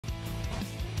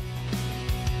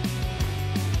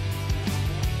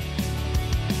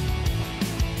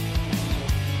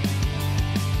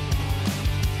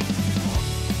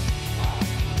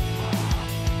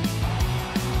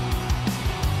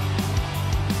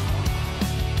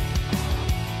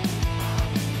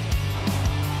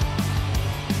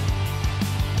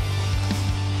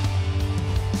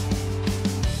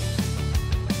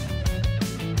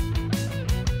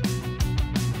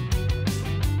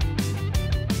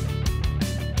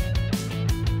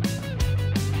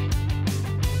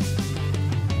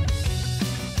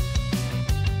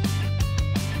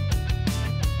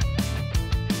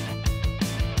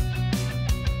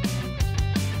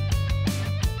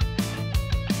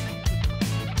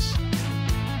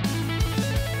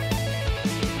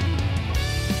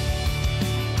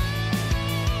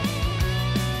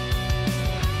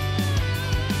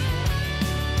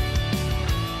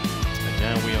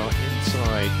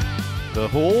the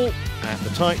hall at the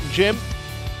Titan Gym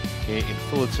here in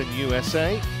Fullerton,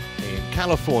 USA, in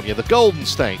California, the Golden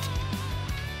State,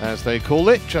 as they call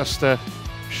it. Just a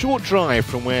short drive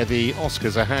from where the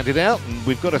Oscars are handed out, and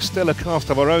we've got a stellar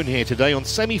cast of our own here today on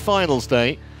semi-finals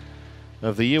day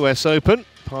of the US Open,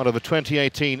 part of the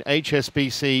 2018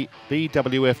 HSBC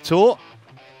BWF Tour.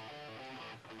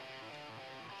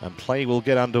 And play will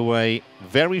get underway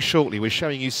very shortly. We're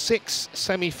showing you 6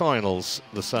 semi-finals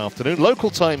this afternoon.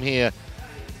 Local time here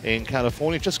in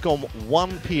California, just gone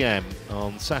 1 p.m.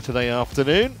 on Saturday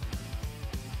afternoon.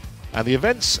 And the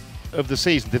events of the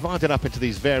season divided up into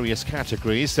these various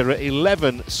categories. There are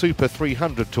 11 Super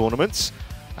 300 tournaments,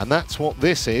 and that's what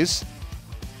this is.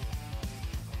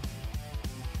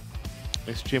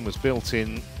 This gym was built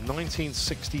in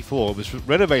 1964. It was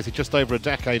renovated just over a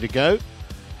decade ago.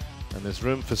 And there's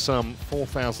room for some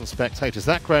 4,000 spectators.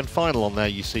 That grand final on there,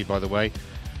 you see, by the way,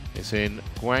 is in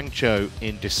Guangzhou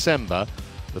in December.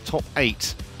 The top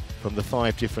 8 from the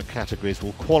 5 different categories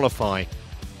will qualify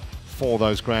for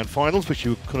those grand finals, which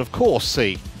you can, of course,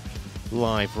 see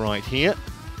live right here.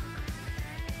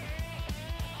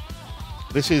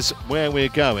 This is where we're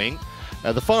going.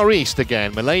 The Far East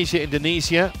again, Malaysia,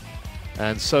 Indonesia,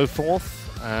 and so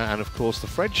forth. And, of course, the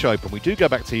French Open. We do go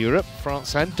back to Europe,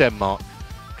 France and Denmark,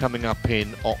 coming up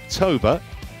in October.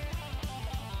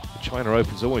 The China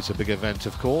Open's always a big event,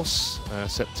 of course.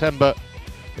 September,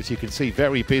 as you can see,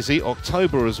 very busy.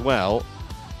 October as well.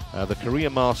 The Korea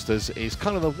Masters is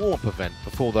kind of the warm-up event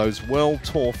before those World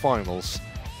Tour finals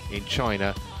in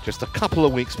China, just a couple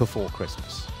of weeks before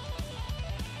Christmas.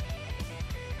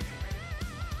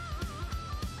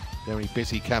 Very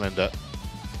busy calendar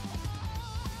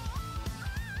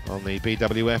on the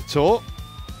BWF Tour,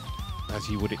 as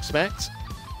you would expect.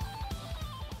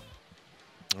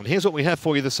 And here's what we have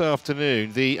for you this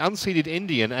afternoon. The unseeded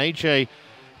Indian Ajay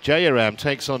JAYARAM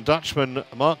takes on Dutchman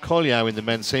Mark CALJOUW in the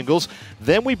men's singles.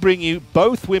 Then we bring you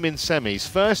both women's semis.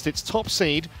 First, it's top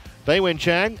seed Baewen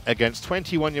Zhang against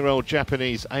 21-year-old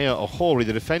Japanese Aya Ohori,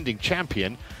 the defending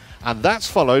champion. And that's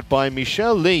followed by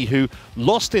Michelle Lee, who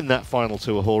lost in that final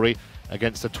to Ohori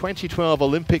against the 2012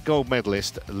 Olympic gold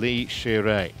medalist Lee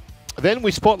Shirei. Then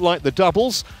we spotlight the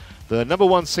doubles. The number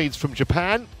 1 seeds from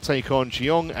Japan take on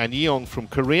Jeong and Yeong from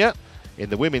Korea in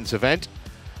the women's event.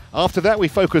 After that, we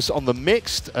focus on the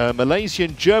mixed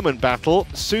Malaysian-German battle.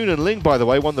 Soon and Ling, by the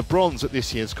way, won the bronze at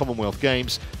this year's Commonwealth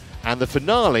Games. And the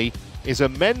finale is a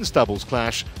men's doubles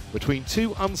clash between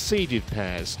 2 unseeded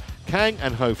pairs, Kang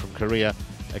and Ho from Korea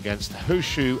against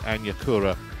Hoshu and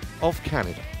Yakura of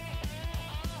Canada.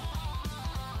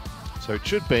 So it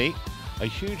should be a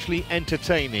hugely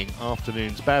entertaining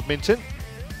afternoon's badminton.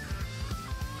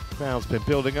 Crowd's been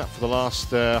building up for the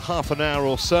last half an hour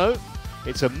or so.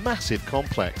 It's a massive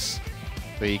complex,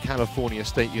 the California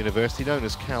State University, known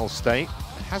as Cal State.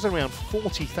 It has around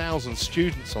 40,000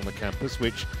 students on the campus,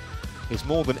 which is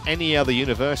more than any other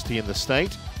university in the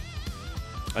state.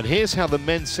 And here's how the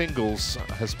men's singles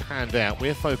has panned out.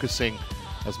 We're focusing,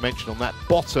 as mentioned, on that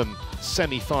bottom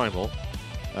semi-final.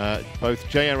 Both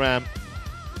JAYARAM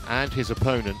and his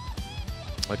opponent,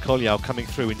 CALJOUW, coming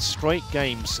through in straight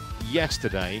games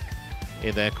yesterday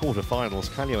in their quarterfinals.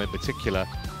 CALJOUW in particular,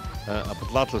 a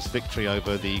bloodless victory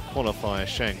over the qualifier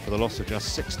Sheng for the loss of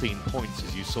just 16 points,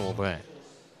 as you saw there.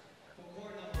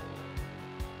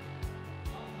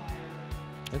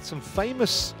 And some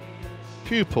famous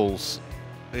pupils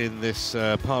in this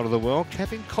part of the world.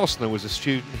 Kevin Costner was a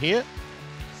student here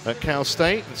at Cal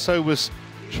State, and so was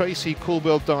Tracy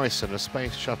Coolwell-Dyson, a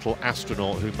space shuttle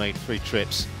astronaut who made 3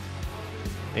 trips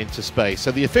into space.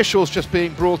 So the officials just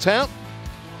being brought out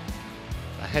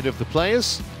ahead of the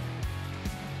players.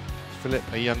 Philip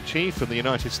Young-Chi from the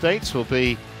United States will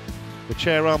be the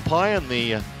chair umpire, and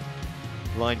the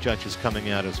line judges coming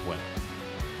out as well.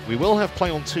 We will have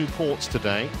play on 2 courts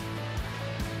today.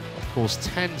 Of course,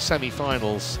 10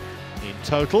 semi-finals in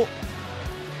total,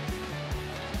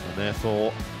 and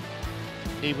therefore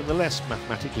even the less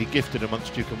mathematically gifted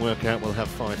amongst you can work out we'll have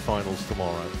 5 finals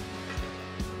tomorrow.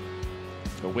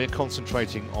 So we're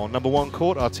concentrating on number 1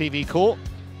 court, our TV court.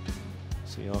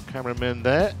 See our cameramen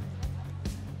there,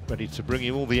 ready to bring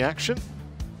you all the action.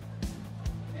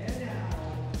 And now,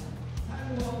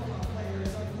 time to welcome our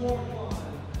players on court 1.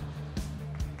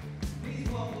 Please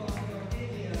welcome from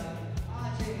India,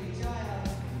 Ajay JAYARAM.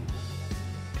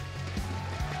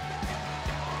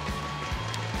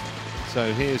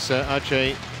 So here's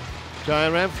Ajay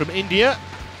JAYARAM from India.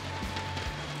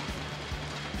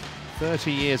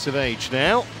 30 years of age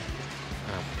now.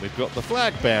 And we've got the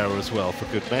flag bearer as well, for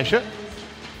good measure.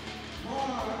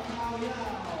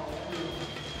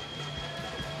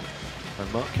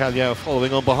 And Mark CALJOUW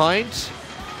following on behind.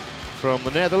 from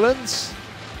the Netherlands.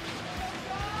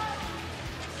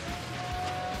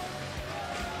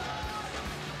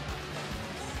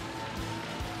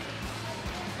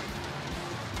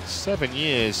 "7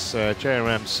 years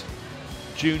Jayaram's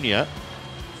junior,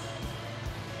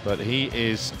 but he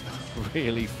is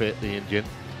really fit, the Indian.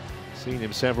 Seen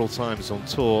him several times on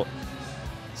tour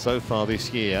so far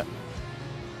this year.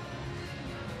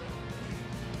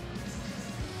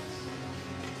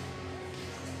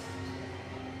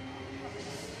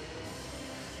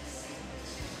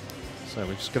 So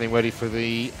we're just getting ready for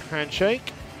the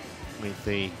handshake with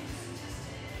the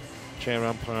chair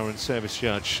umpire and service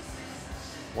judge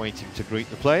waiting to greet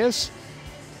the players.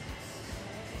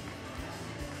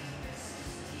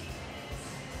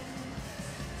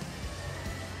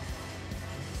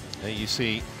 There you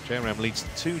see Jayaram leads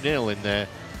 2-0 in their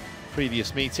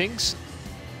previous meetings.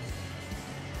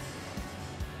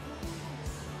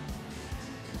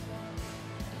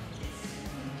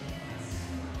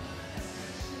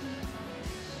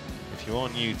 If you are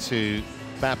new to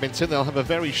badminton, they'll have a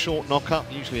very short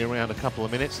knock-up, usually around a couple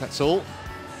of minutes, that's all.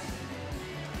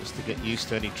 Just to get used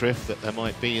to any drift that there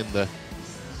might be in the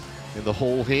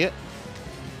hall here.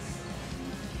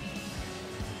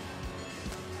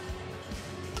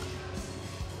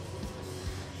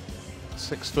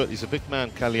 .6", he's a big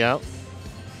man, CALJOUW.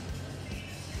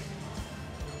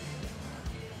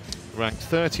 Ranked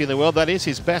 30 in the world, that is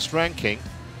his best ranking.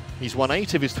 He's won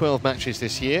 8 of his 12 matches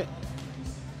this year.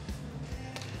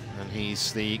 And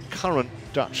he's the current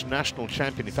Dutch national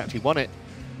champion. In fact, he won it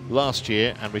last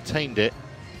year and retained it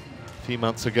a few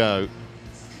months ago.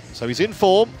 So he's in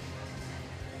form.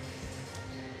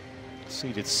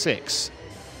 Seeded 6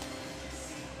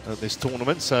 at this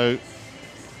tournament, so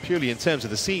purely in terms of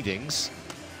the seedings,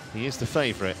 he is the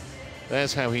favourite.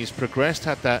 There's how he's progressed.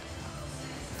 Had that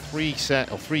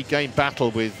 3-game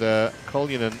battle with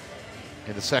Koljonen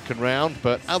in the second round,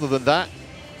 but other than that,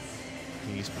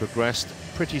 he's progressed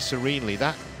pretty serenely.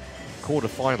 That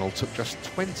quarter-final took just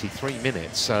 23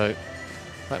 minutes, so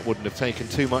that wouldn't have taken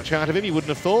too much out of him, you wouldn't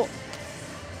have thought.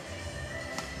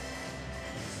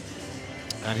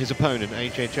 And his opponent,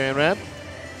 Ajay JAYARAM,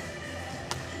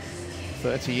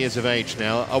 30 years of age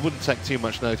now. I wouldn't take too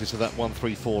much notice of that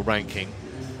 134 ranking.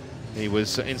 He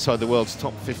was inside the world's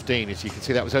top 15, as you can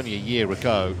see. That was only a year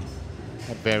ago.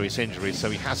 Had various injuries, so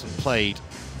he hasn't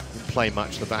didn't play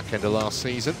much the back end of last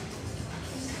season.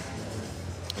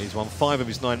 He's won 5 of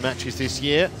his 9 matches this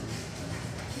year.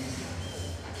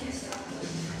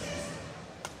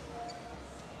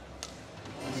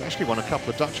 He's actually won a couple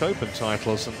of Dutch Open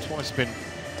titles and twice been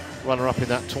runner-up in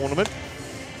that tournament.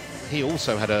 He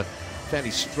also had a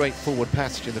fairly straightforward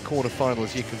passage in the quarter-final,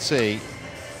 as you can see,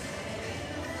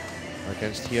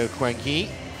 against Hyo Kwang-hee,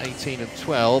 18 and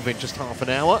 12 in just half an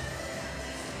hour.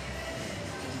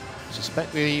 I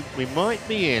suspect we might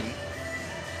be in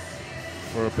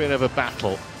for a bit of a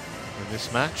battle in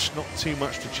this match. Not too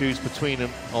much to choose between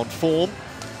them on form.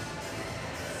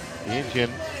 The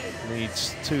Indian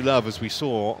leads 2-love, as we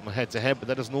saw on the head-to-head, but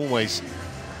that doesn't always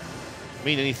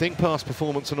mean anything, past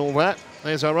performance and all that.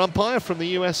 There's our umpire from the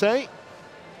USA,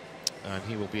 and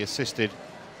he will be assisted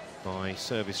by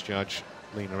service judge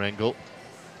Lena Engel,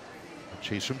 and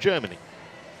she's from Germany.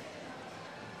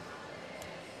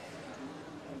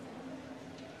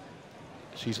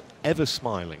 She's ever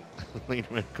smiling, Lena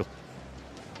Engel.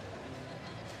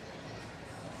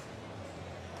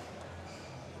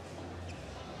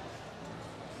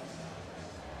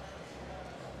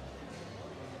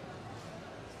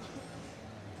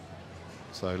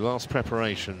 So last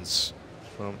preparations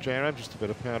from JAYARAM, just a bit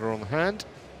of powder on the hand.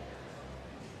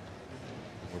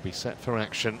 We'll be set for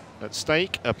action. At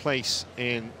stake, a place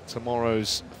in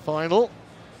tomorrow's final.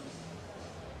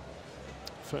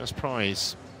 First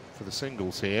prize for the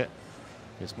singles here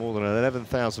is more than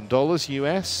 $11,000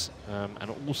 US, and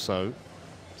also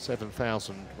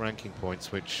 7,000 ranking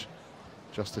points, which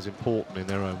just as important in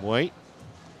their own way.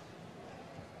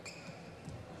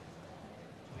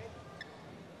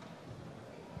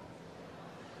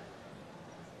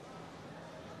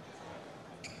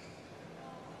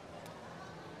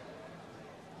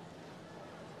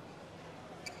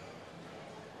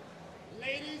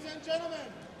 Ladies and gentlemen,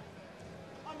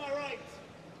 on my right,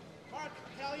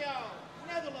 CALJOUW,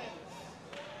 Netherlands.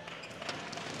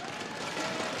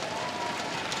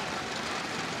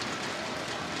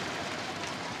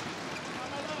 On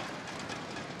my left,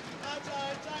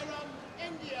 Ajay JAYARAM,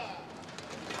 India.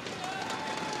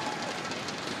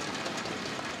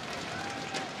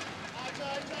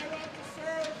 Ajay JAYARAM to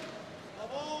serve of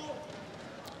all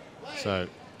players. So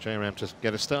JAYARAM to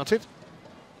get us started,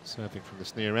 serving from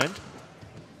this near end.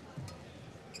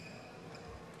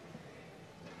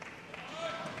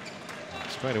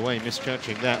 straight away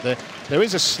misjudging that. There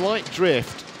is a slight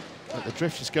drift, but the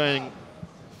drift is going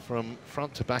from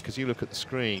front to back as you look at the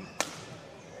screen.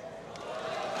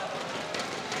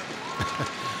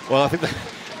 Well, I think that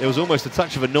there was almost a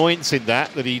touch of annoyance in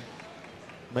that he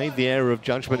made the error of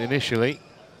judgment initially.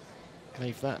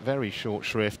 Gave that very short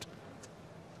shrift.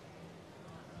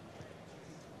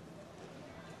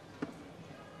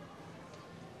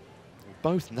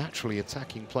 Both naturally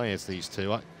attacking players, these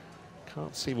two. I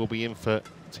can't see we'll be in for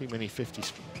too many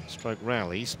 50-stroke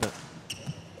rallies, but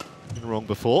been wrong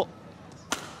before.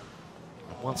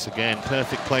 And once again,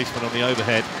 perfect placement on the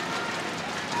overhead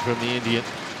from the Indian.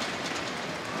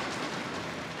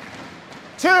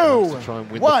 To try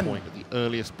and win the point at the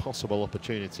earliest possible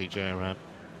opportunity, Jayaram.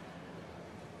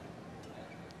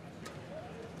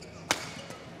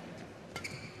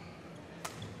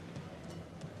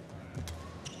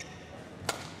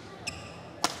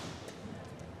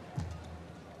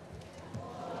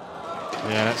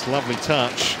 Yeah, that's a lovely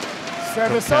touch.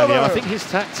 Service over. I think his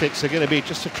tactics are going to be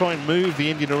just to try and move the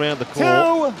Indian around the court.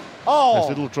 2-all. There's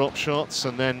little drop shots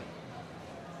and then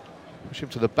push him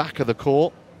to the back of the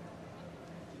court.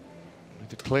 Need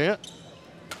to clear.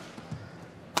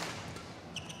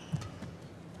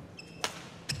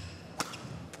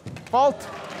 Fault.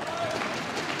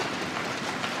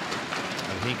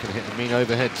 And he can hit the mean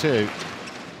overhead too,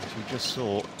 as you just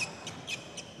saw.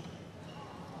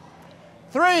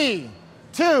 3-2.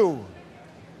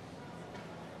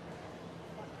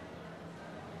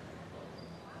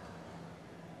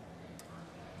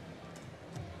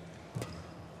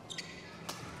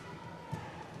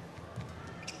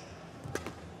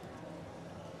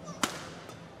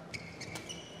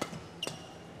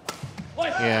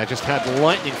 Yeah, just had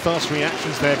lightning fast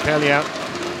reactions there. CALJOUW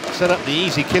set up the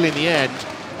easy kill in the end.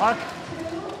 Mark.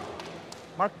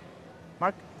 Mark.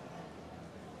 Mark.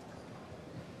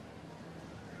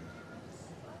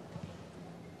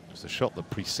 It was the shot that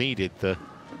preceded the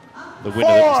winner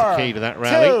that was the key to that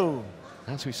rally. 4-2.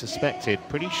 As we suspected,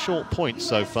 pretty short points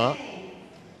so far.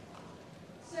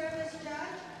 Service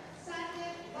judge,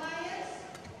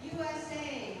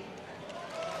 USA.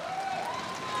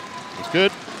 It's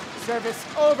good. Service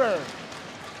over.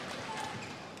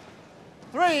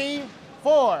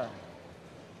 3-4.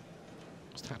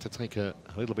 Just had to take a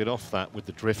little bit off that with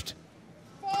the drift.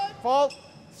 Fault.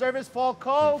 Service fault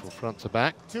called. From front to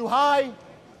back. Too high.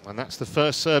 And that's the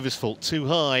first service fault. Too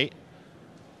high.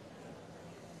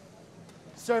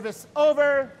 Service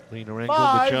over. Lena Engel, the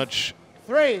 5-3. judge,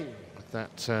 with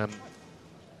that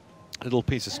little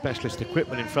piece of specialist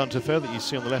equipment in front of her that you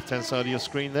see on the left-hand side of your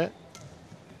screen there.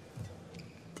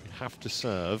 You have to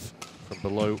serve from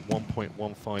below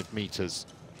 1.15 meters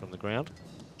from the ground.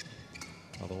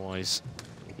 Otherwise,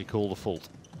 it will be called a fault.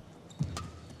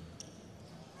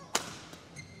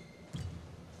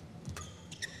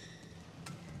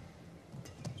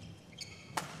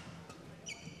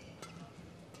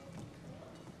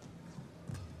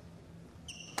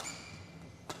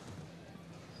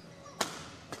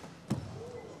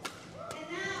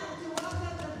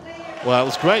 Well, it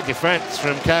was great defense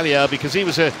from CALJOUW because he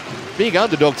was a big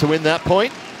underdog to win that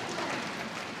point.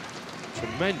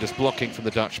 Tremendous blocking from the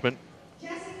Dutchman.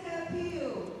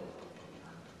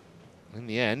 In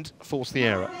the end, forced the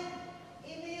error.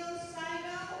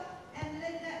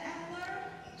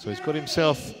 So he's got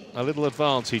himself a little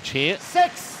advantage here.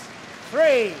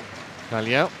 6-3.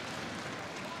 CALJOUW.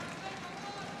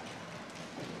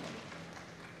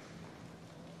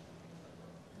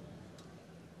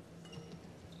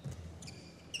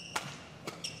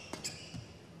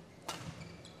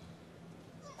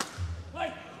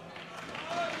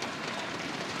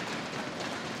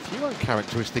 Few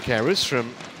uncharacteristic errors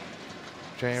from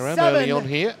Jayaram early on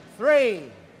here. 7-3.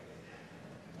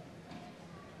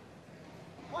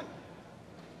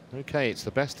 Okay, it's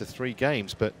the best of 3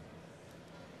 games, but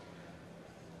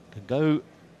can go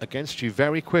against you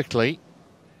very quickly.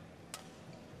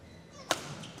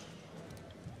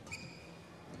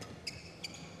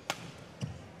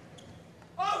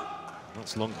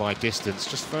 That's long by distance,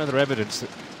 just further evidence that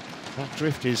that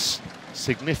drift is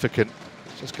significant.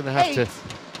 It's just going to have to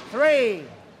 3.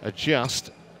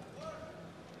 adjust.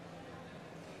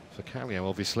 For CALJOUW,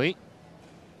 obviously.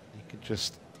 He can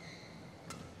just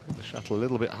put the shuttle a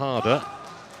little bit harder.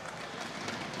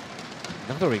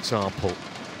 Another example.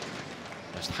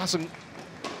 Just hasn't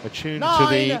attuned to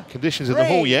the conditions of the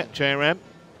hole yet, Jayaram.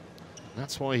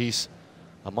 That's why he's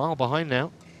a mile behind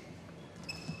now.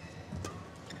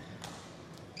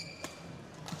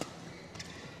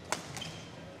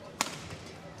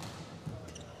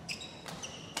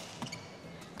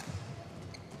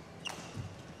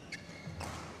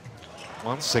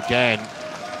 Once again,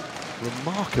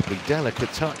 Remarkably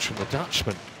delicate touch from the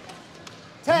Dutchman.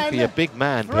 10, Might be a big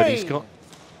man, but he's 3. got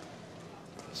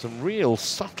some real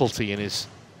subtlety in his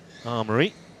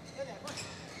armoury.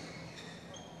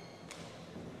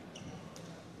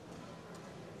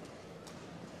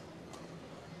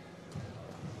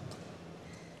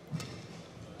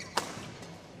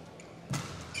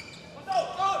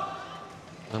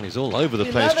 Well, he's all over the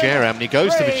place, JAYARAM, and he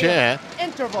goes to the chair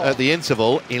at the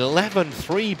interval.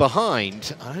 11-3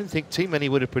 behind. I don't think too many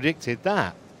would have predicted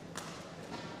that.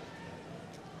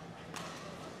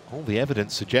 All the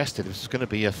evidence suggested this was going to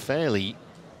be a fairly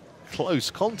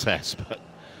close contest, but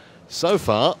so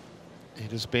far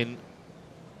it has been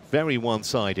very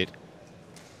one-sided.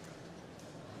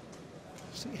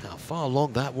 See how far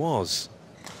along that was.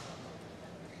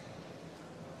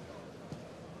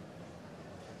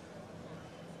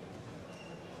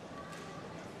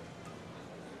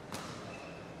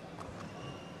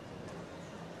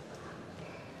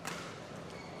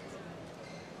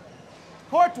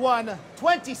 Court 1,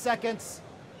 20 seconds.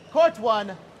 Court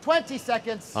 1, 20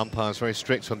 seconds. Umpire's very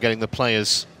strict on getting the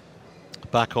players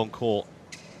back on court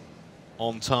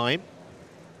on time.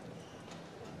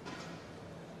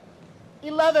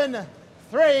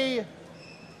 11-3,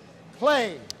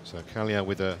 play. So CALJOUW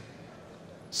with a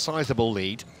sizable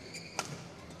lead.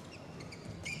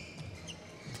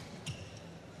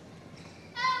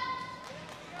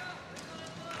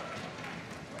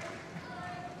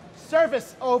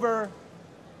 Service over.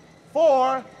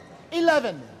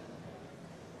 4-11.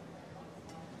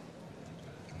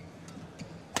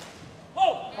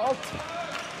 Halt.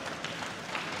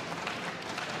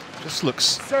 Just looks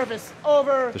Service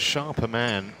over. the sharper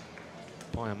man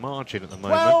by a margin at the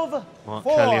moment. 12-4. Mark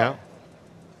CALJOUW.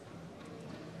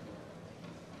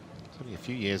 Only a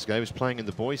few years ago, he was playing in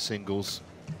the boys singles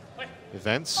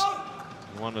events.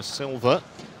 He won a silver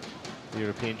at the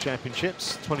European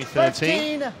Championships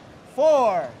 2013.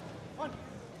 13-4.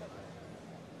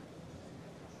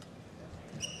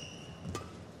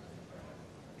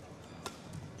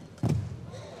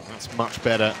 That's much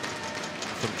better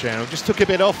from JAYARAM. Just took a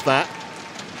bit off that.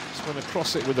 Just went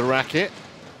across it with the racket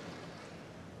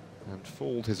and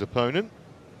fooled his opponent.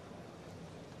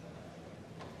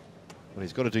 But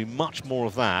he's got to do much more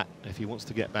of that if he wants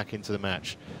to get back into the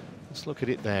match. Let's look at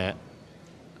it there.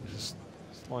 Just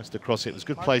sliced across it. It was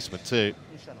good placement too.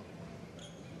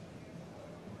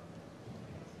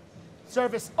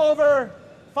 Service over.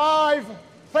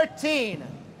 5-13.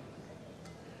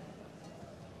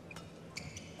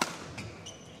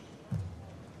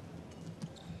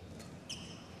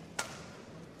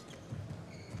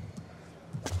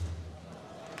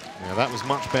 Yeah, that was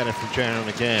much better from JAYARAM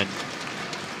again.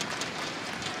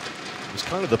 It was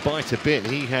kind of the bite a bit.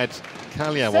 He had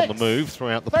CALJOUW on the move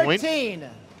throughout the 13.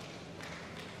 point.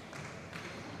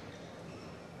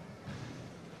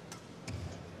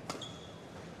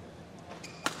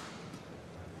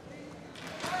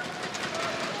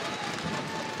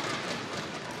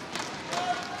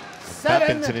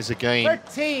 Badminton is a game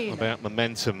 13. about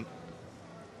momentum.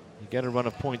 You get a run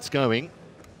of points going,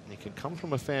 you can come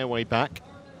from a fair way back.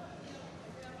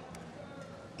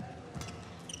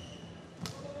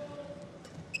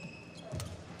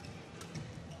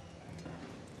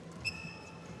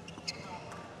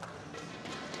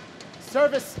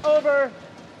 Service over.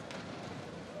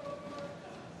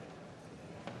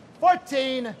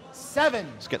 14-7.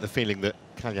 Let's get the feeling that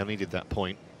CALJOUW needed that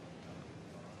point.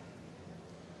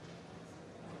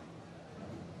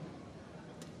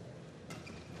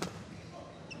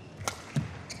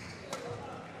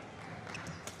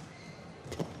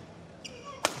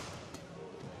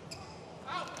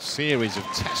 Series of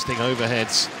testing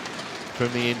overheads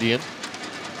from the Indian.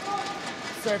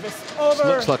 Service over.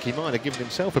 Looks like he might have given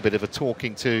himself a bit of a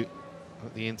talking to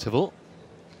at the interval.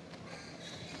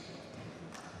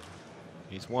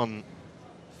 He's won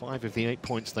 5 of the 8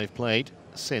 points they've played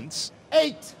since.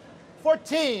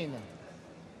 8-14.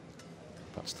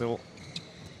 But still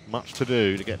much to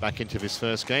do to get back into his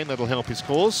first game. That'll help his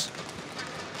cause.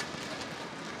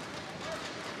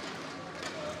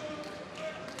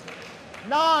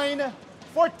 Nine,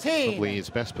 14. Probably his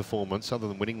best performance, other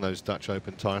than winning those Dutch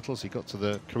Open titles. He got to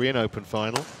the Korean Open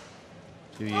final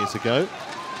 2 years ago.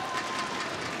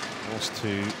 Lost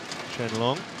to Chen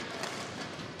Long.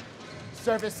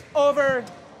 Service over.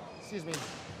 Excuse me.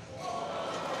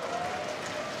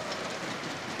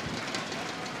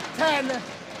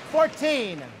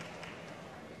 10-14.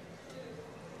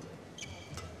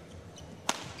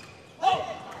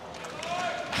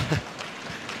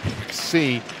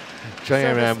 See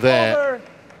JAYARAM there,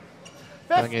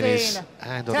 banging his 15,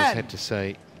 hand on his 10. head to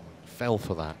say, fell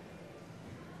for that.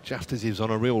 Just as he was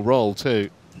on a real roll too.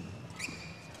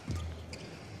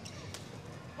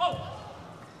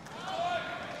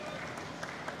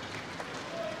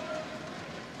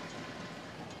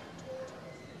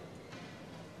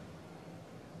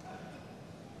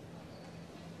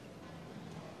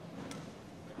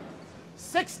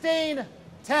 Sixteen,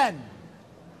 10.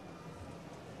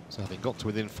 So they got to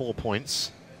within 4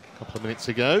 points a couple of minutes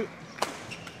ago.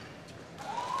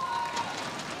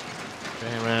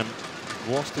 Jayaram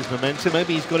lost his momentum.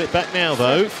 Maybe he's got it back now,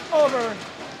 though. Over.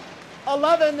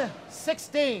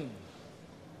 11-16.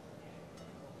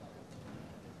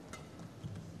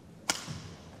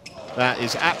 That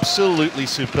is absolutely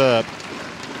superb.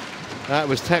 That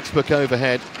was textbook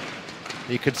overhead.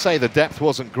 You could say the depth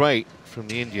wasn't great from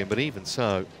the Indian, but even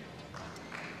so.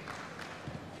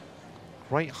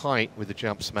 Great height with the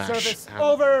jump smash. Service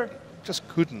over. Just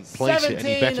couldn't place it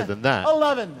any better than that.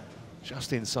 11.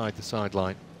 Just inside the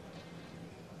sideline.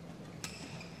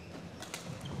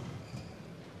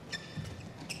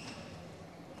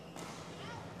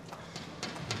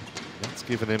 That's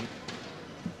given him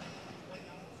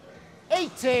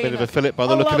 18. a bit of a fillip by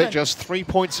the look of 11. it. Just 3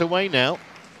 points away now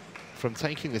from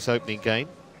taking this opening game,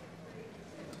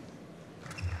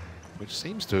 which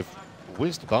seems to have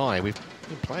whizzed by. We've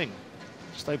been playing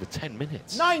just over 10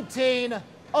 minutes.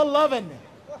 19-11.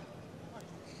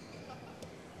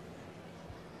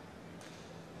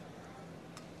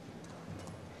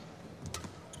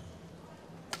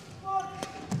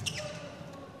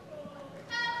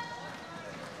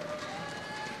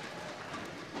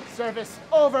 Service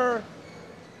over.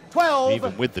 12.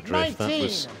 Even with the drift, 19. that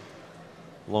was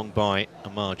long by a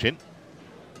margin.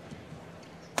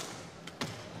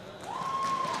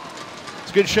 It's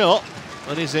a good shot,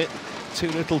 and is it too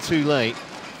little too late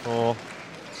for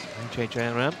Ajay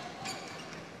JAYARAM?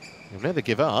 He'll never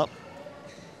give up.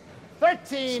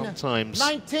 13. Sometimes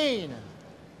 19.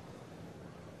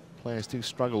 players do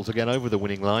struggle to get over the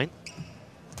winning line.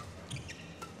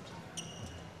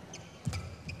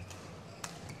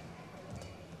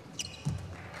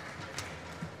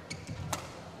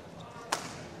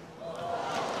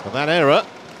 But that error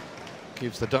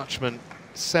gives the Dutchman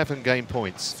 7 game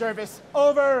points. Service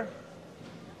over.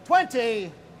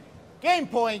 20. Game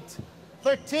point.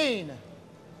 13.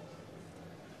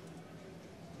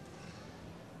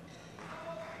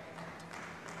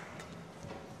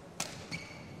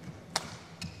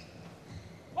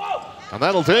 And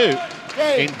that'll do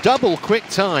Game. in double quick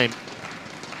time.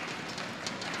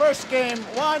 First game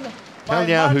won by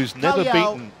CALJOUW, Mark who's never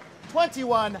CALJOUW, beaten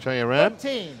 21 JAYARAM.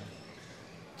 13.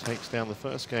 Takes down the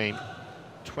first game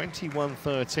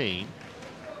 21-13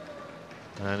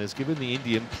 and has given the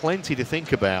Indian plenty to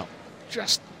think about.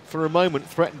 Just for a moment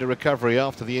threatened a recovery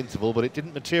after the interval, but it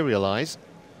didn't materialise.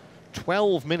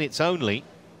 12 minutes only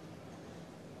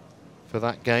for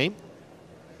that game.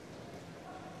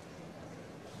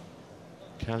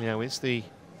 CALJOUW is the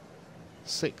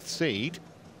 6th seed,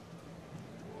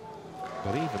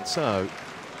 but even so,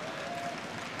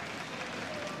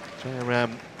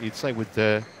 JAYARAM, you'd say, with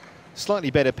the slightly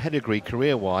better pedigree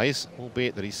career-wise,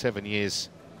 albeit that he's 7 years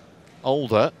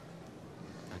older.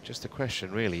 And just a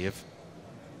question, really, of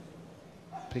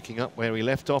picking up where he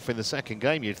left off in the second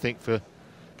game, you'd think, for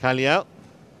CALJOUW.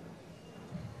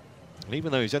 And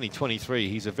even though he's only 23,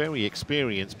 he's a very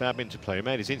experienced badminton player. He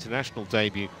made his international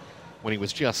debut when he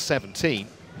was just 17.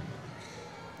 We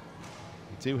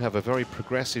do have a very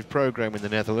progressive program in the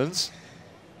Netherlands.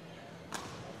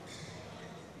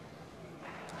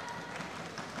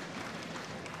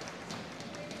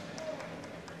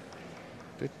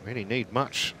 Didn't really need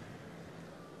much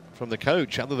from the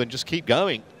coach other than just keep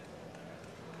going.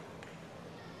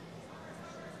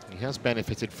 He has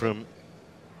benefited from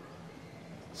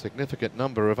a significant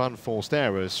number of unforced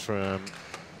errors from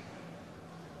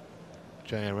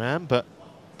JAYARAM, but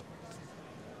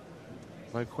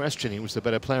no question he was the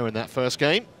better player in that first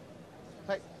game.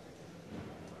 Play.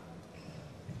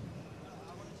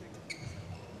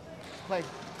 Play.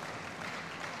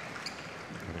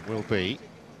 And it will be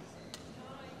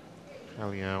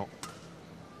CALJOUW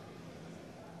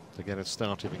to get us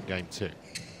started in game 2.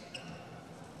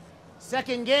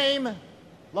 Second game,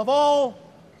 Laval,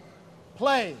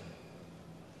 play.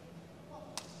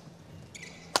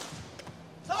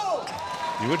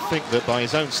 You would think that by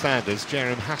his own standards,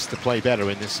 JAYARAM has to play better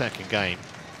in this second game.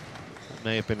 That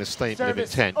may have been a state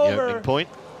limit 10, the opening point.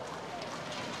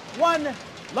 1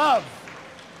 love.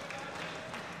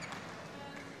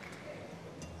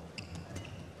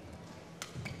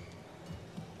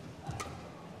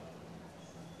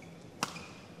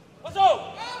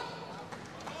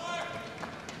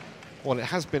 Well, it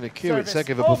has been a curious Service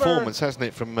of a over. performance, hasn't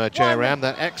it, from Jayaram?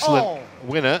 That excellent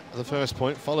winner at the first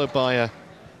point, followed by a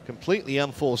completely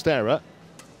unforced error.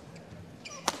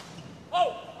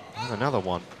 And another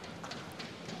one.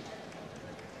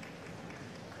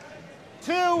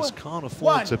 Just can't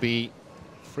afford to be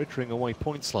frittering away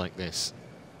points like this.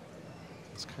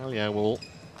 CALJOUW will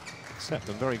accept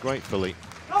them very gratefully.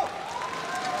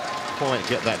 Quite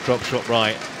get that drop shot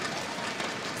right.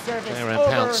 Jayaram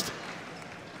pounced.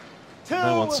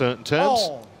 No uncertain terms.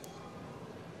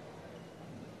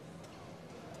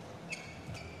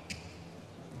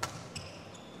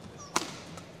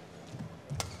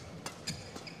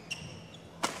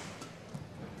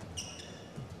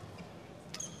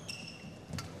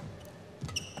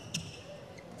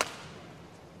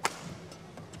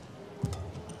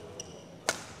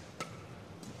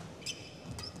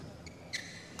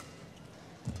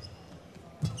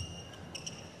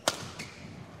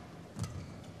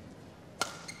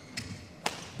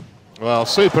 Well,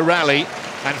 super rally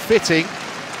and fitting.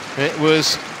 It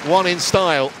was one in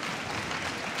style.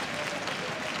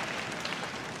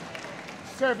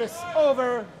 Service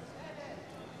over.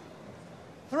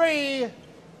 3-2.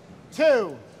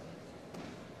 It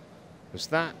was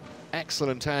that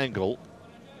excellent angle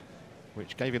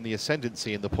which gave him the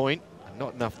ascendancy in the point and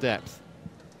not enough depth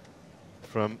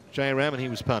from Jayaram, and he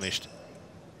was punished.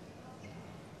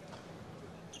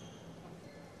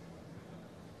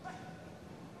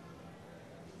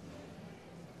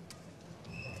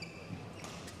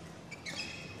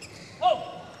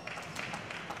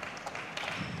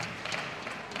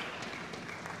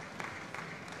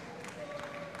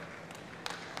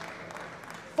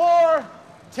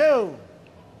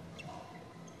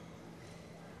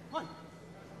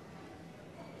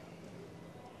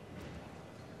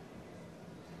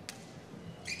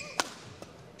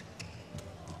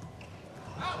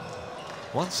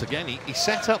 Once again, he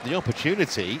set up the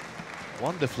opportunity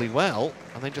wonderfully well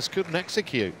and then just couldn't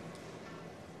execute.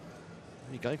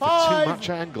 He going for too much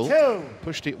angle,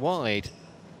 pushed it wide.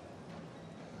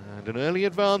 And an early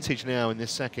advantage now in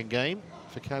this second game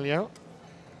for CALJOUW.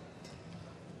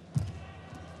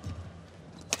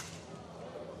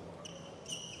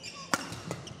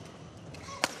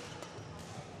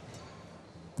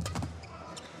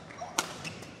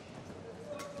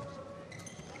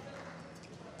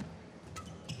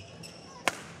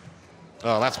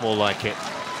 Oh, that's more like it.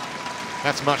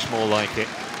 That's much more like it.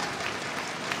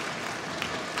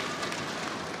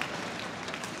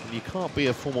 And you can't be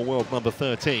a former world number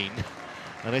 13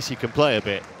 unless you can play a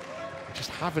bit. I just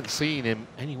haven't seen him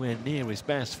anywhere near his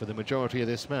best for the majority of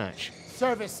this match.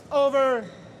 Service over.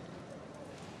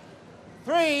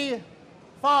 3-5.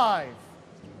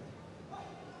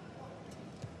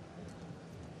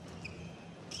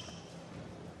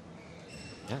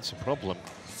 That's a problem.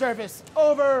 Service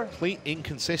over. Complete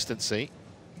inconsistency.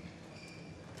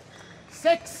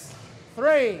 6-3.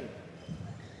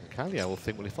 CALJOUW will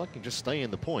think, well, if I can just stay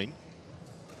in the point,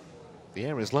 the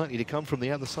error is likely to come from the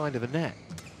other side of the net.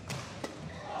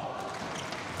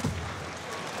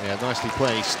 Yeah, nicely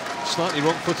placed. Slightly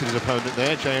wrong-footed his opponent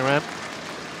there, Jayaram.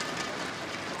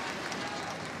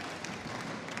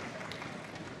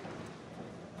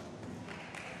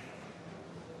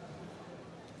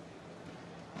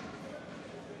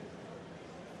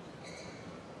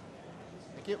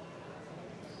 Thank you.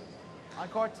 On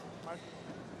court. Mark.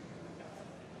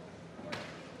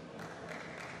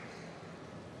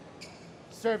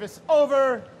 Service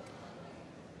over.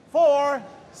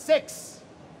 4-6.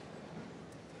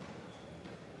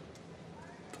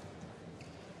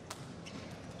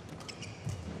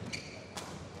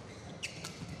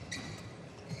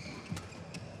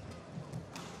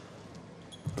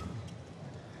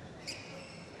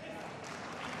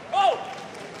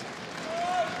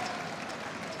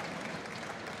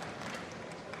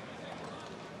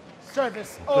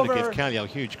 Service over. Got to give CALJOUW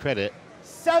huge credit.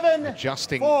 7-4.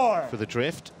 Adjusting for the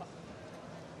drift.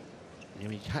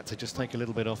 He had to just take a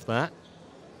little bit off that.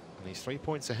 And he's 3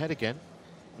 points ahead again.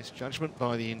 Misjudgment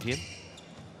by the Indian.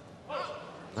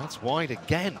 That's wide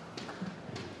again.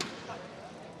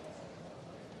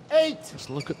 8.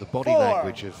 Just look at the body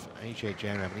language of Ajay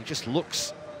JAYARAM, and he just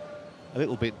looks a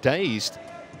little bit dazed.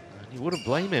 And you wouldn't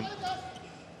blame him.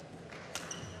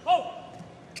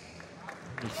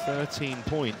 13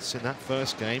 points in that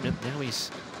first game, and now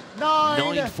he's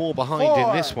 9-4 behind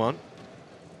in this one.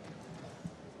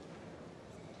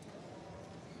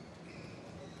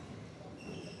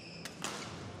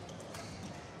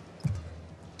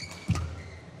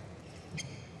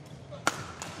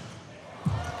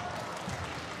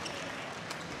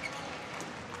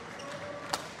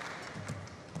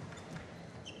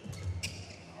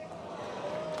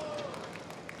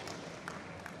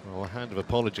 Well, a hand of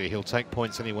apology. He'll take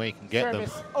points any way he can get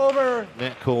Service them. over.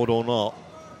 Net cord or not.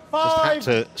 5, Just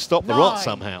had to stop the rot 9.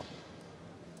 somehow.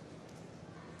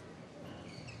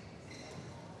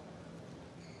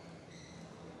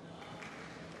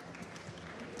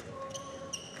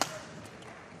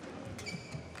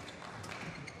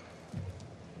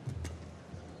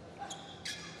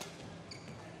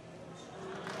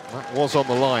 That was on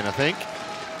the line, I think.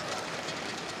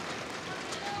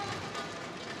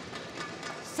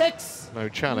 6. No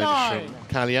challenge 9. from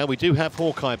CALJOUW. We do have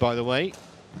Hawkeye, by the way,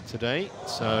 today.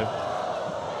 So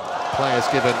players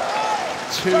given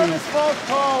 2 Service fault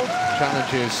called.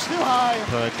 challenges Too high.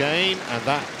 per game, and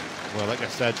that, well, I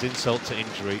guess adds insult to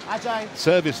injury. Ajay.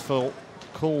 Service fault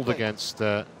called Wait. against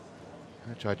Ajay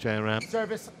JAYARAM.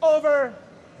 Service over.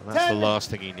 And that's 10, the last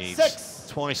thing he needs. 6.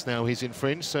 Twice now he's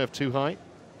infringed, served too high.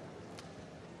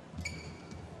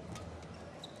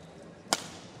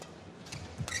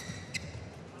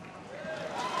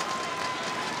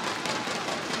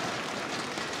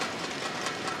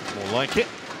 More like it.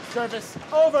 Service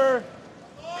over.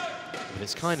 But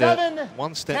it's kind 7, of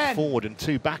 1 step 10. forward and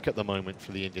 2 back at the moment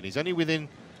for the Indian. He's only within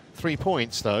 3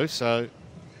 points though, so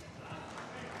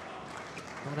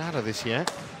not out of this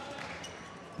yet.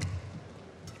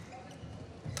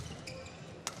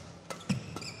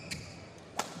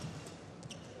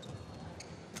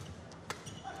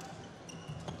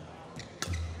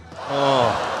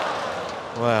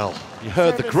 Oh, well, you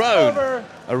heard the Service groan over.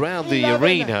 around the 11,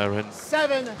 arena, and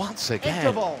 7. once again,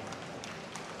 Interval.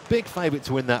 big favourite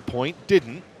to win that point,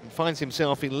 didn't, and finds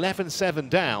himself 11-7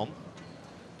 down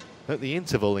at the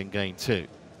interval in game 2.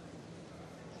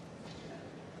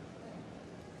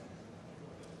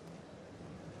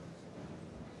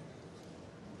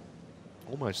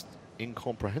 Almost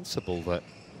incomprehensible that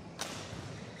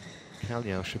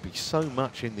CALJOUW should be so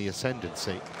much in the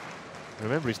ascendancy.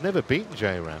 Remember, he's never beaten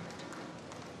JAYARAM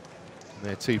in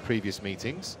their 2 previous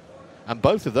meetings, and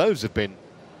both of those have been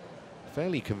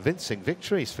fairly convincing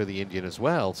victories for the Indian as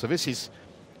well. So this is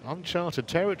uncharted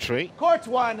territory Court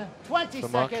 1, 20 for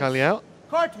Mark seconds. CALJOUW,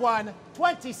 Court 1,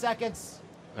 20 seconds.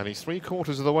 and he's 3/4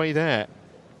 of the way there.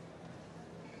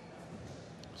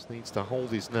 Just needs to hold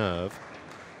his nerve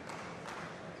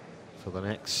for the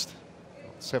next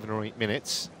 7 or 8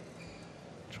 minutes.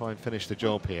 Try and finish the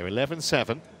job here.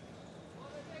 11-7.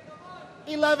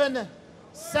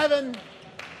 11-7.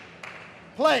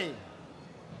 Play.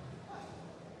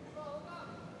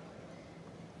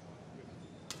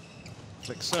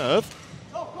 Flick serve.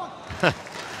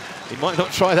 He might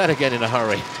not try that again in a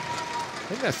hurry.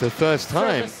 I think that's the first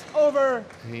time Service over.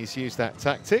 he's used that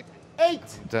tactic. 8,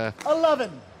 And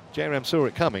 11. JAYARAM saw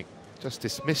it coming, just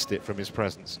dismissed it from his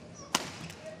presence.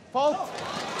 Fault.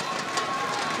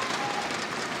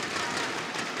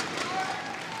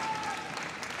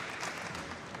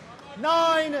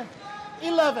 Nine,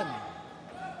 11.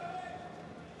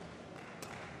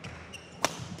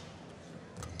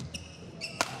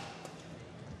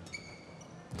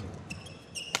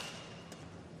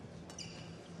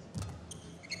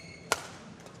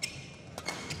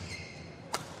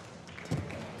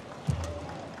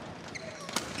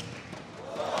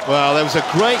 Well, there was a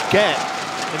great get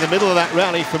in the middle of that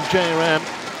rally from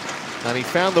JAYARAM, and he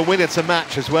found the winner to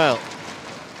match as well.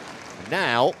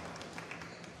 Now,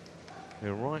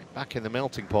 we're right back in the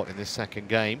melting pot in this second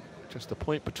game. Just a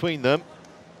point between them.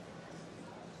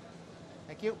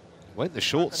 Thank you. Went the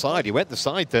short side. He went the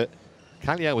side that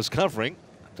CALJOUW was covering.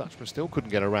 Dutchman still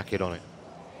couldn't get a racket on it.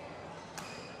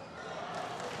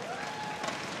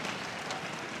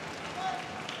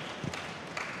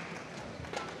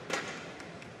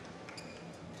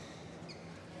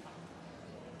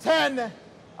 Ten,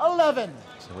 11.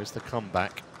 So is the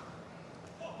comeback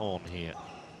on here?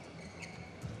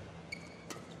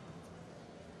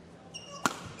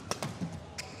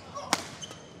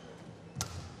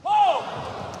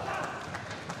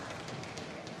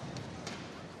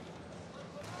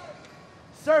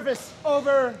 Service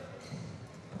over.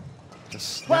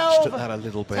 Just snatched at 12, that a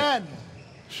little bit. 10.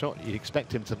 Shot you'd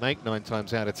expect him to make 9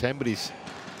 times out of 10, but he's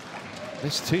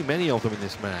missed too many of them in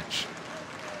this match.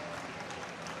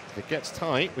 If it gets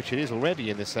tight, which it is already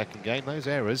in the second game, those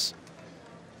errors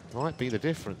might be the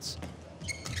difference.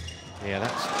 Yeah,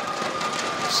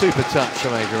 that's super touch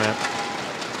from JAYARAM.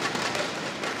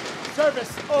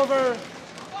 Service over.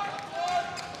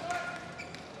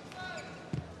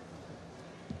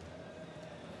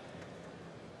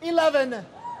 Eleven,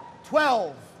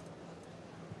 12.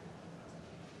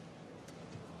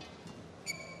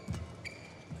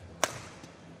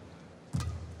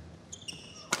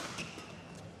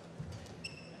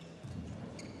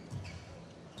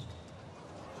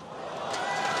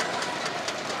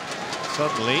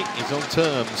 Suddenly, he's on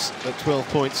terms at 12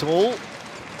 points all.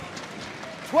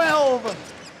 12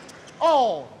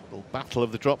 all. Little battle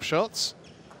of the drop shots.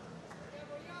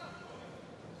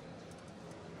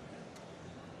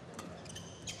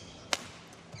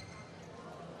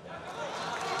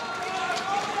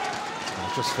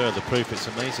 Just further proof, it's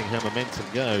amazing how momentum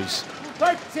goes.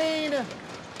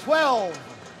 13-12.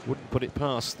 Wouldn't put it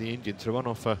past the Indian to run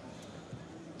off a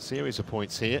series of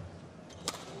points here.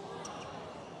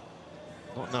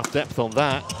 Not enough depth on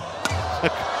that.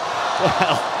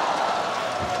 Wow,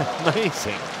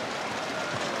 amazing.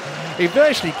 He'd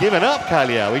virtually given up,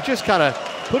 CALJOUW. He just kind of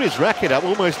put his racket up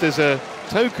almost as a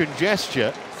token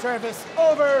gesture. Service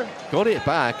over. Got it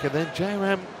back, and then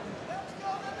JAYARAM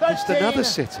just another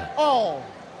sitter. All.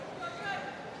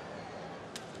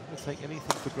 Don't take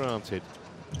anything for granted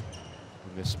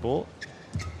in this sport.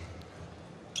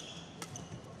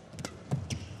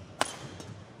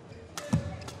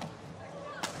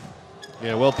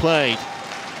 Yeah, well played.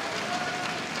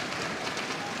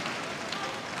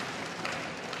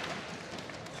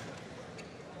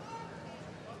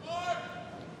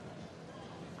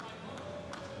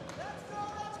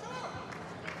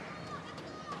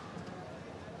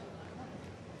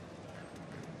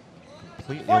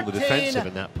 Completely on the defensive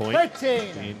in that point,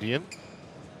 13. the Indian.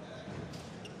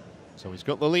 So he's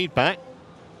got the lead back,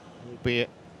 albeit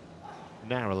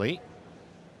narrowly.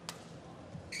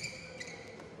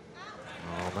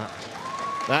 Oh,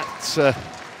 that's a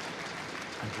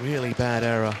really bad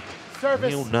error.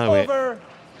 Service He'll know over.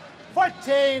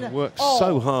 14. He worked all.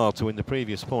 so hard to win the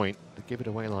previous point, to give it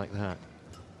away like that.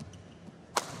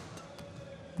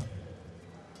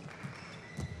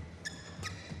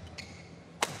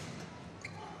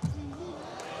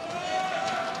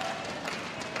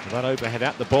 That overhead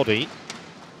at the body,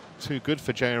 too good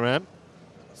for JAYARAM.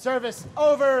 Service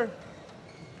over.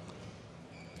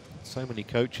 So many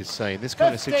coaches say in this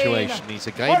kind of 15, situation, he's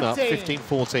a game 14. up,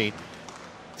 15-14.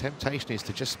 Temptation is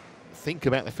to just think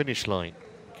about the finish line.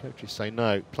 Coaches say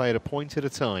no, play it a point at a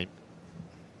time.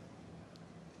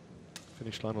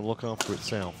 Finish line will look after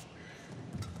itself.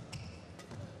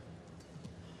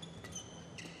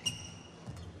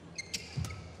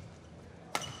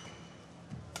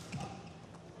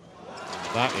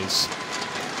 That is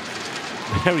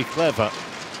very clever.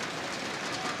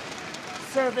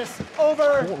 Service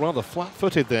over. Caught rather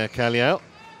flat-footed there, CALJOUW.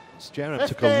 JAYARAM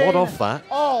took a lot off that.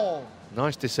 All.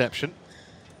 Nice deception.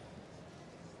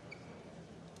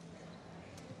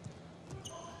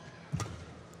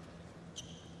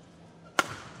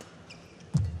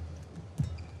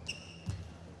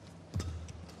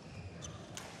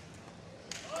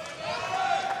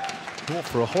 Caught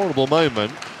for a horrible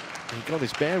moment. He got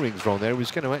his bearings wrong there. He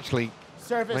was going to actually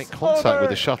Service make contact over. with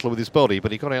the shuttle with his body,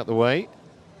 but he got out the way.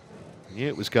 Knew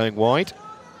it was going wide.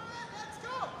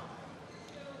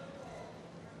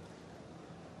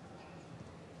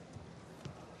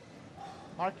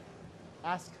 Mark,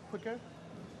 ask quicker.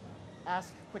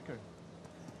 Ask quicker.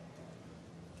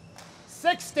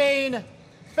 16-15.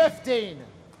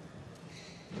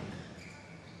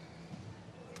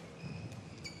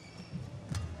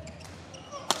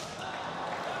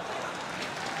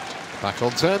 Back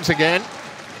on terms again.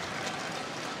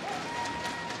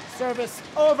 Service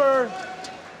over.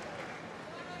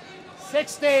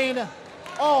 16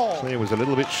 all. Clear was a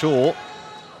little bit short.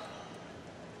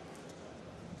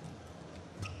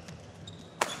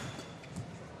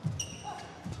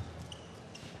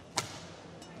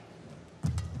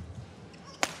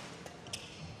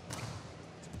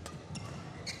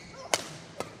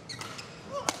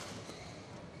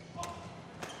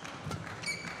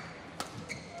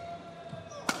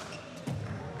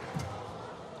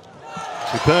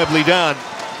 Superbly done.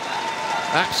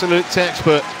 Absolute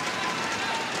textbook.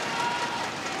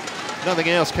 Nothing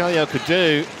else CALJOUW could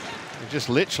do. He just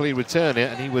literally return it,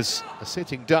 and he was a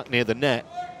sitting duck near the net.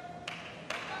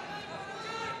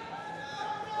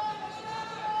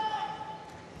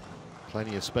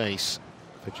 Plenty of space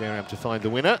for JAYARAM to find the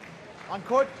winner. On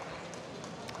court.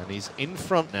 And he's in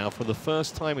front now for the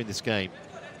first time in this game.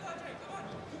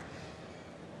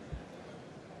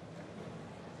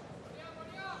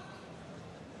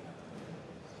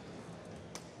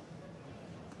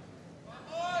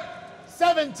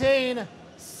 Seventeen,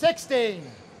 16.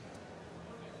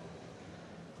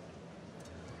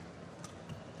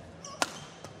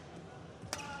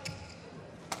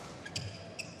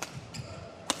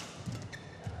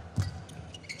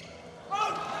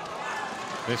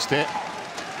 Missed it.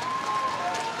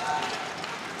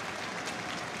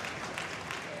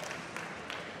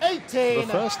 For the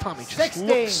first time, he just 16.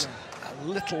 looks a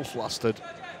little flustered.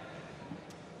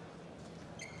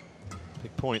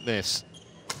 Big point, this.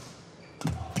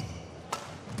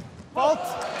 Fault.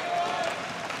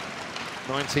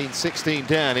 19-16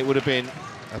 down, it would have been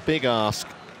a big ask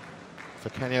for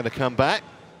CALJOUW to come back.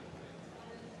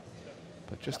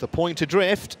 But just a point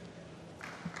adrift.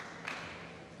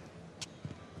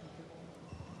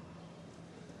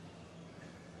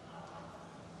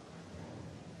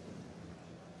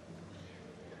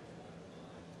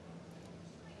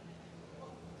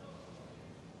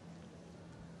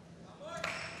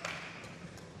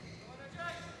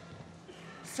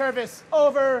 Service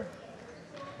over.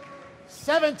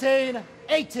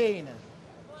 17-18.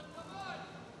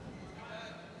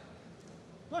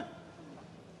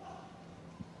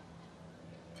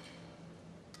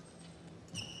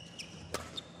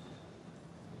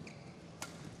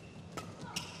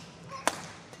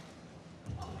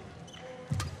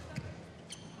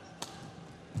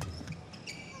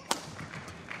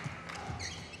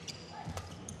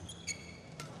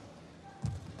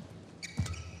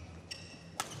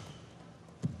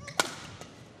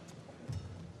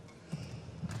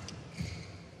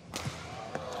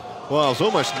 Well, it was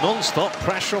almost non-stop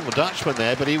pressure on the Dutchman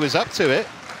there, but he was up to it,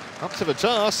 up to the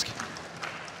task.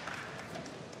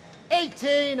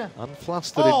 18.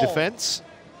 Unflustered in defence.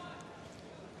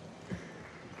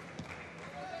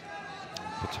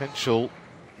 Potential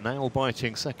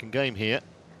nail-biting second game here.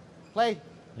 Play.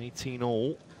 18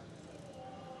 all.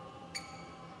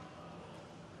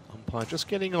 Umpire just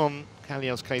getting on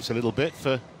CALJOUW's case a little bit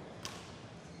for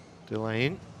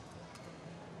delaying.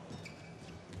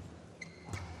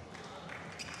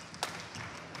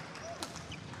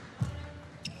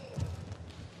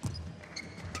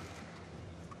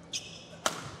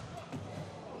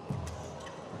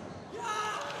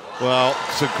 Well,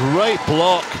 it's a great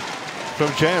block from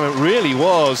JAYARAM, it really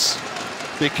was,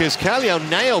 because CALJOUW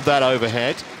nailed that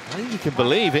overhead. I think you can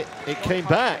believe it, it came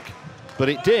back, but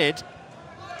it did.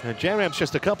 And JAYARAM's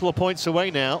just a couple of points away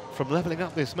now from levelling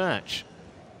up this match.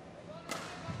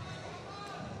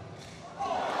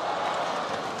 On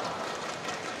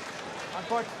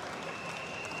court.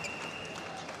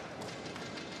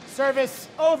 Service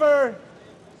over.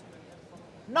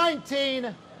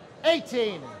 19-18.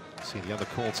 See the other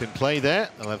courts in play there.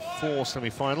 They'll have 4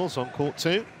 semi-finals on court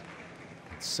 2.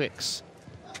 6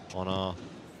 on our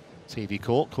TV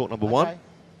court, court number 1.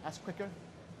 Ask quicker.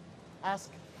 Ask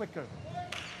quicker.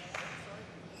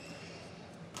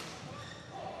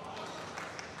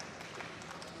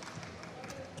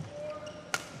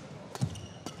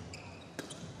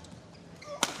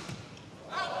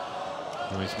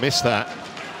 Oh, he's missed that.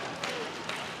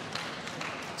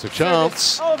 It's a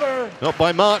chance. Over. Not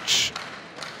by much.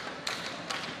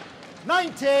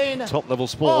 19. Top level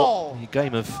sport, all. a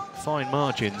game of fine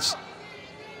margins.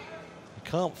 You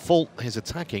can't fault his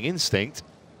attacking instinct.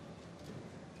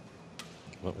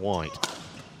 But wide.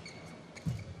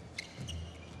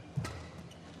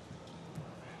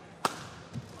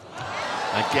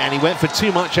 Again, he went for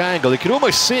too much angle. He could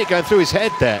almost see it going through his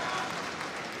head there.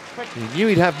 He knew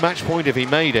he'd have match point if he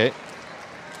made it.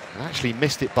 And actually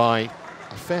missed it by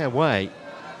a fair way.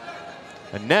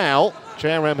 And now,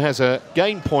 JAYARAM has a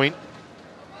gain point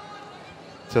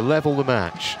to level the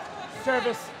match.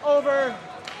 Service over.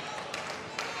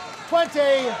 20.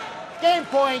 Game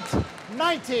point.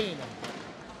 19.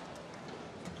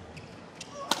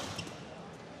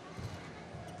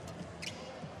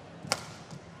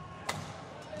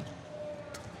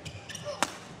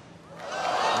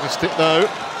 Missed it though.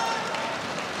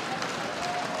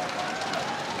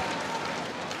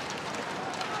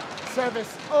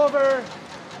 Service over.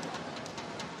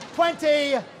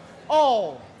 20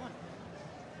 all.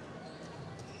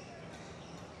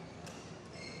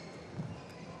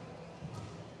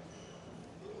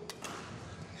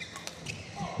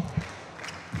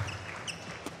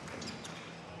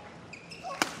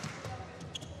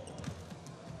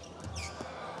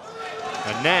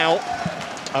 And now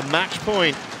a match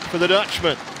point for the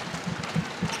Dutchman.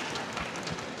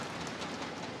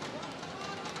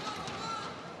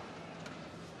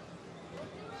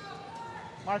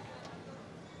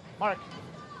 Mark,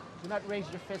 do not raise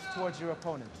your fist towards your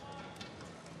opponent.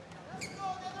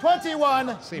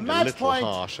 21, Seemed match a little point,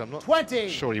 harsh. I'm not 20.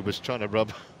 sure he was trying to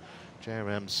rub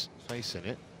JAYARAM's face in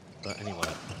it, but anyway.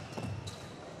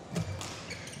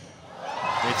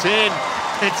 It's in,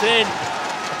 it's in.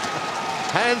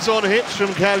 Hands on hips from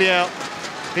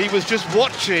CALJOUW. He was just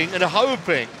watching and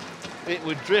hoping it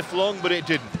would drift long, but it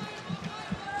didn't.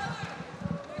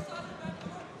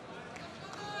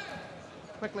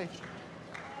 Quickly.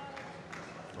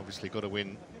 Obviously got to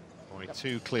win by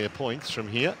 2 clear points from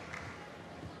here.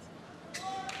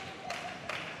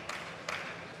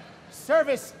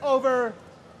 Service over.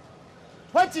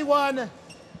 21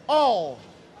 all.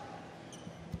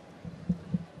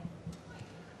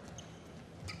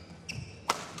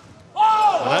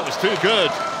 Well, that was too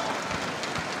good.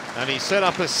 And he set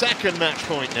up a second match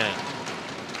point now.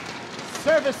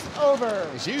 Service over.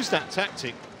 He's used that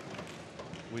tactic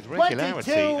with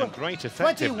regularity and great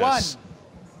effectiveness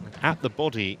 21. at the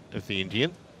body of the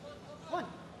Indian.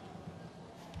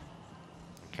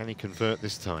 Can he convert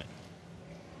this time?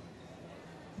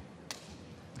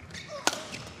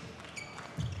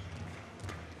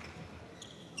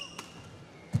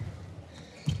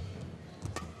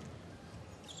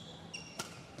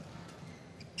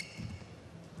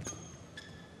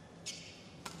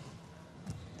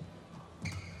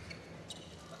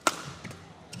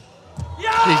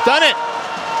 He's done it.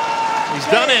 He's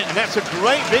done it, and that's a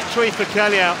great victory for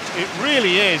CALJOUW. It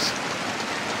really is.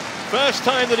 First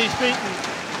time that he's beaten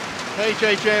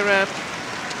Ajay JAYARAM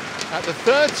at the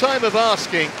third time of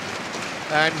asking,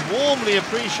 and warmly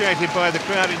appreciated by the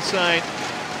crowd inside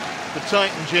the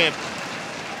Titan gym.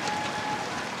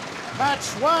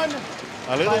 Match won.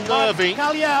 A little nervy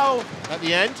CALJOUW. at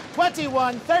the end.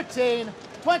 21-13,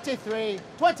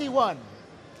 23-21.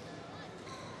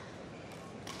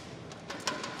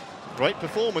 Great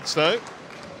performance though,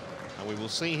 and we will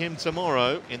see him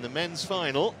tomorrow in the men's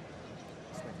final.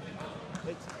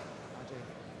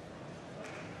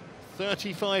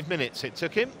 35 minutes it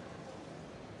took him.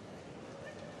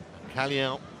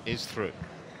 CALJOUW is through.